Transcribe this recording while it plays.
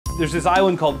There's this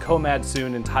island called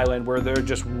Komatsun in Thailand where there are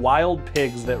just wild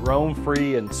pigs that roam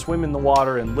free and swim in the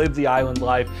water and live the island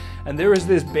life. And there was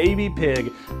this baby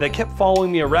pig that kept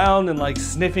following me around and like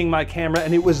sniffing my camera,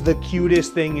 and it was the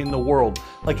cutest thing in the world.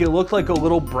 Like, it looked like a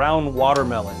little brown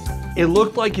watermelon. It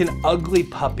looked like an ugly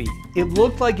puppy. It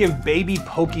looked like if baby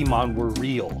Pokemon were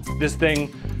real. This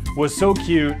thing was so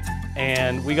cute,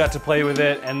 and we got to play with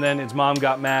it, and then its mom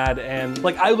got mad, and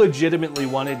like, I legitimately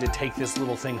wanted to take this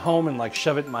little thing home and like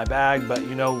shove it in my bag, but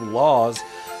you know, laws.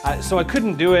 So I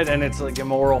couldn't do it, and it's like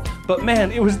immoral. But man,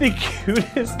 it was the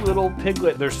cutest little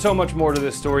piglet. There's so much more to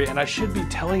this story, and I should be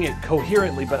telling it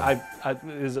coherently, but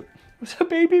it was a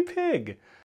baby pig.